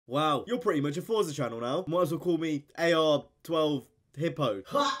Wow, you're pretty much a Forza channel now. Might as well call me AR12Hippo.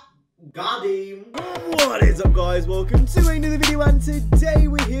 Ha! Got him! What is up, guys? Welcome to another video, and today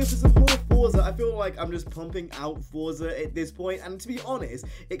we're here for some more Forza. I feel like I'm just pumping out Forza at this point, and to be honest,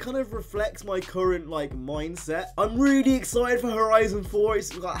 it kind of reflects my current mindset. I'm really excited for Horizon 4.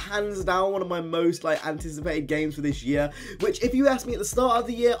 It's got hands down one of my most anticipated games for this year, which if you asked me at the start of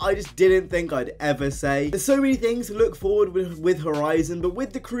the year, I just didn't think I'd ever say. There's so many things to look forward with Horizon, but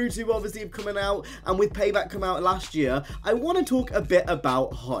with the Crew 2 obviously coming out, and with Payback come out last year, I want to talk a bit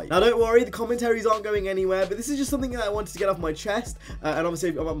about hype. Now, don't worry, the commentaries aren't going anywhere, but this is just something that I wanted to get off my chest, and obviously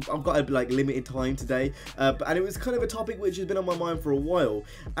I've got a limited time today, and it was kind of a topic which has been on my mind for a while,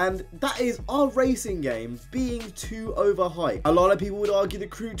 and that is, are racing games being too overhyped? A lot of people would argue the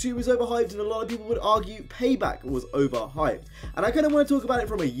Crew 2 was overhyped, and a lot of people would argue Payback was overhyped, and I kind of want to talk about it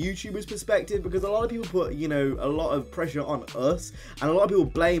from a YouTuber's perspective, because a lot of people put, a lot of pressure on us, and a lot of people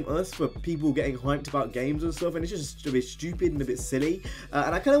blame us for people getting hyped about games and stuff, and it's just a bit stupid and a bit silly,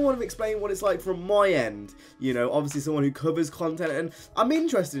 and I kind of want to explain what it's like from my end, obviously someone who covers content, and I'm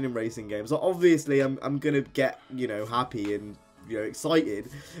interested in racing games, so obviously I'm gonna get, happy and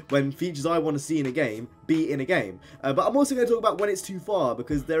excited when features I want to see in a game be in a game, but I'm also going to talk about when it's too far,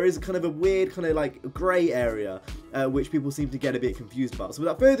 because there is kind of a weird grey area which people seem to get a bit confused about. So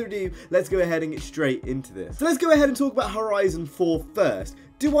without further ado, let's go ahead and get straight into this. So let's go ahead and talk about Horizon 4 first.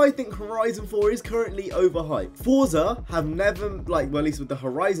 Do I think Horizon 4 is currently overhyped? Forza have never, well, at least with the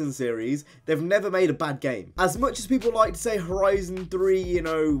Horizon series, they've never made a bad game. As much as people like to say Horizon 3,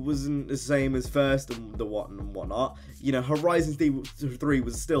 wasn't the same as first and the whatnot, Horizon 3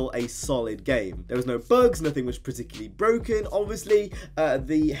 was still a solid game. There was no bugs, nothing was particularly broken. Obviously,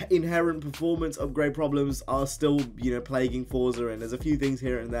 the inherent performance upgrade problems are still, plaguing Forza, and there's a few things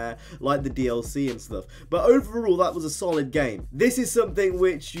here and there, like the DLC and stuff. But overall, that was a solid game. This is something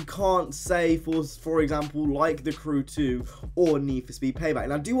which you can't say for example, like the Crew 2 or Need for Speed Payback.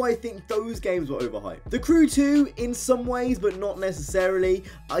 Now, do I think those games were overhyped? The Crew 2 in some ways, but not necessarily.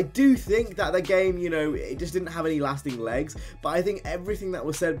 I do think that the game, it just didn't have any lasting legs, but I think everything that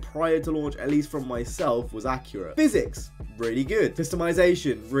was said prior to launch, at least from myself, was accurate. Physics, really good.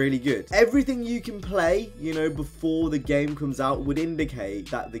 Customization, really good. Everything you can play, before the game comes out would indicate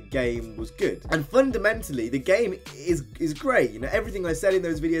that the game was good. And fundamentally, the game is great. Everything I said in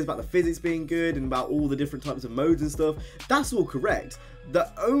those videos about the physics being good and about all the different types of modes and stuff, that's all correct.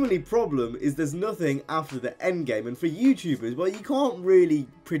 The only problem is there's nothing after the end game, and for YouTubers, well, you can't really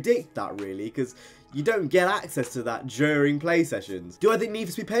predict that really, because you don't get access to that during play sessions. Do I think Need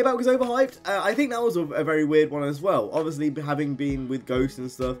for Speed Payback was overhyped? I think that was a very weird one as well. Obviously, having been with Ghost and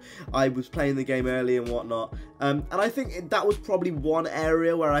stuff, I was playing the game early and whatnot. And I think that was probably one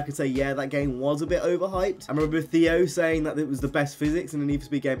area where I could say, yeah, that game was a bit overhyped. I remember Theo saying that it was the best physics in a Need for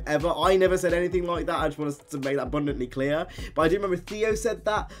Speed game ever. I never said anything like that. I just want to make that abundantly clear. But I do remember Theo said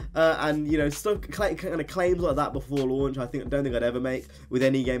that, and stuff kind of claims like that before launch. I don't think I'd ever make with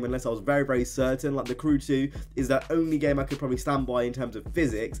any game unless I was very, very certain. The Crew 2 is the only game I could probably stand by in terms of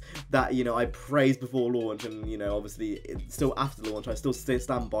physics that I praised before launch, and obviously still after launch I still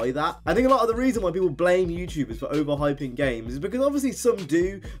stand by that. I think a lot of the reason why people blame YouTubers for overhyping games is because obviously some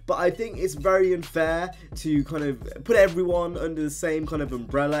do, but I think it's very unfair to kind of put everyone under the same kind of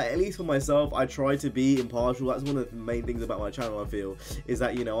umbrella. At least for myself, I try to be impartial. That's one of the main things about my channel, I feel, is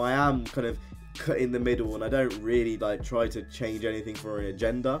that I am kind of cut in the middle, and I don't really try to change anything for an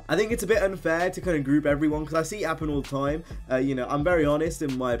agenda. I think it's a bit unfair to kind of group everyone, because I see it happen all the time. I'm very honest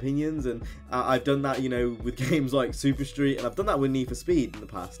in my opinions, and I've done that with games like Super Street, and I've done that with Need for Speed in the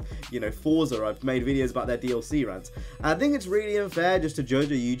past. Forza, I've made videos about their DLC rants, and I think it's really unfair just to judge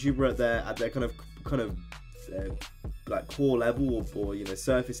a YouTuber at their kind of core level or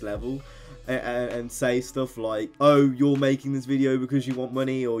surface level, and say stuff like, oh, you're making this video because you want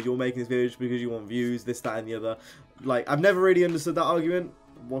money, or you're making this video just because you want views, this, that, and the other. I've never really understood that argument.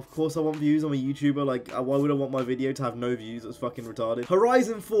 Well, of course I want views. I'm a YouTuber. Why would I want my video to have no views? That's fucking retarded.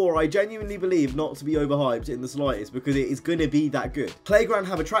 Horizon 4, I genuinely believe not to be overhyped in the slightest, because it is gonna be that good. Playground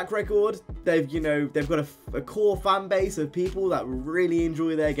have a track record. They've got a core fan base of people that really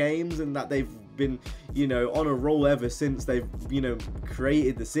enjoy their games, and that they've been on a roll ever since they've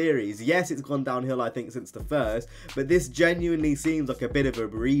created the series. Yes, it's gone downhill I think since the first, but this genuinely seems like a bit of a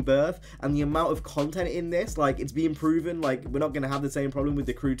rebirth, and the amount of content in this, it's being proven, we're not going to have the same problem with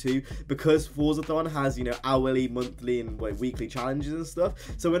the Crew 2, because Forzathon has hourly, monthly, and weekly challenges and stuff,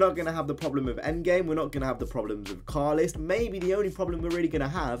 so we're not going to have the problem of endgame, we're not going to have the problems of car list. Maybe the only problem we're really going to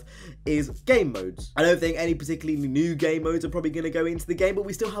have is game modes. I don't think any particularly new game modes are probably going to go into the game, but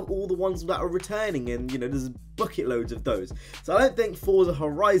we still have all the ones that are returning, and you know, there's bucket loads of those. So I don't think Forza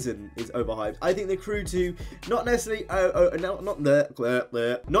Horizon is overhyped. I think the Crew 2 not necessarily not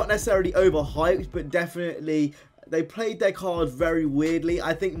necessarily overhyped, but definitely they played their cards very weirdly.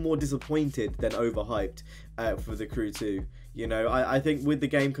 I think more disappointed than overhyped for the Crew 2. You know, I think with the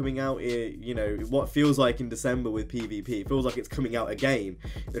game coming out, you know, what feels like in December with PvP, it feels like it's coming out again,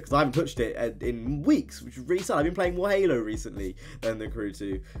 because I haven't touched it in weeks, which is really sad. I've been playing more Halo recently than the Crew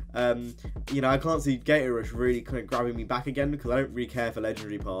 2. You know, I can't see Gator Rush really kind of grabbing me back again, because I don't really care for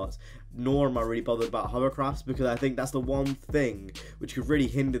legendary parts, nor am I really bothered about hovercrafts, because I think that's the one thing which could really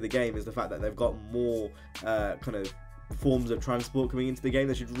hinder the game, is the fact that they've got more kind of forms of transport coming into the game.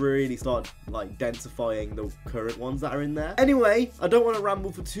 They should really start like densifying the current ones that are in there. Anyway, I don't want to ramble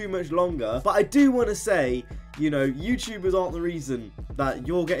for too much longer, but I do want to say, you know, YouTubers aren't the reason that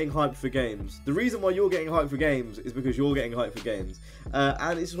you're getting hyped for games. The reason why you're getting hyped for games is because you're getting hyped for games.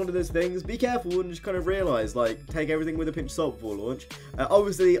 And it's just one of those things, be careful and just kind of realise, like, take everything with a pinch of salt before launch.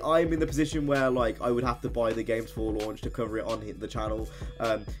 Obviously, I'm in the position where, like, I would have to buy the games for launch to cover it on the channel.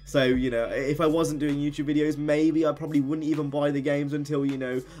 So, you know, if I wasn't doing YouTube videos, maybe I probably wouldn't even buy the games until, you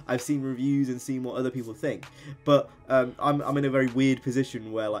know, I've seen reviews and seen what other people think. But I'm in a very weird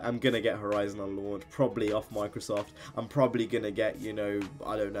position where, like, I'm going to get Horizon on launch, probably off Microsoft. I'm probably going to get, you know,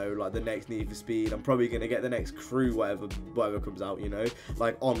 I don't know, like, the next Need for Speed. I'm probably going to get the next Crew, whatever comes out, you know,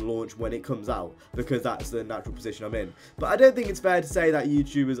 like, on launch when it comes out, because that's the natural position I'm in. But I don't think it's fair to say that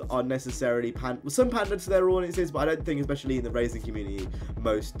YouTubers are necessarily some pander to their audiences, but I don't think, especially in the racing community,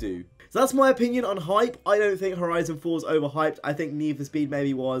 most do. So that's my opinion on hype. I don't think Horizon 4 is overhyped. I think Need for Speed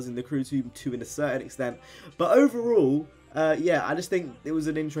maybe was, and the Crew 2 to a certain extent. But overall, yeah, I just think it was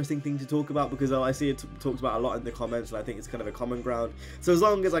an interesting thing to talk about, because I see it talked about a lot in the comments, and I think it's kind of a common ground. So as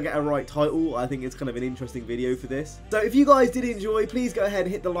long as I get a right title, I think it's kind of an interesting video for this. So if you guys did enjoy, please go ahead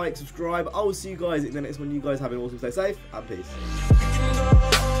and hit the like, subscribe. I will see you guys in the next one. You guys have an awesome, stay safe, and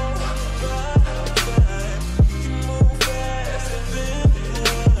peace.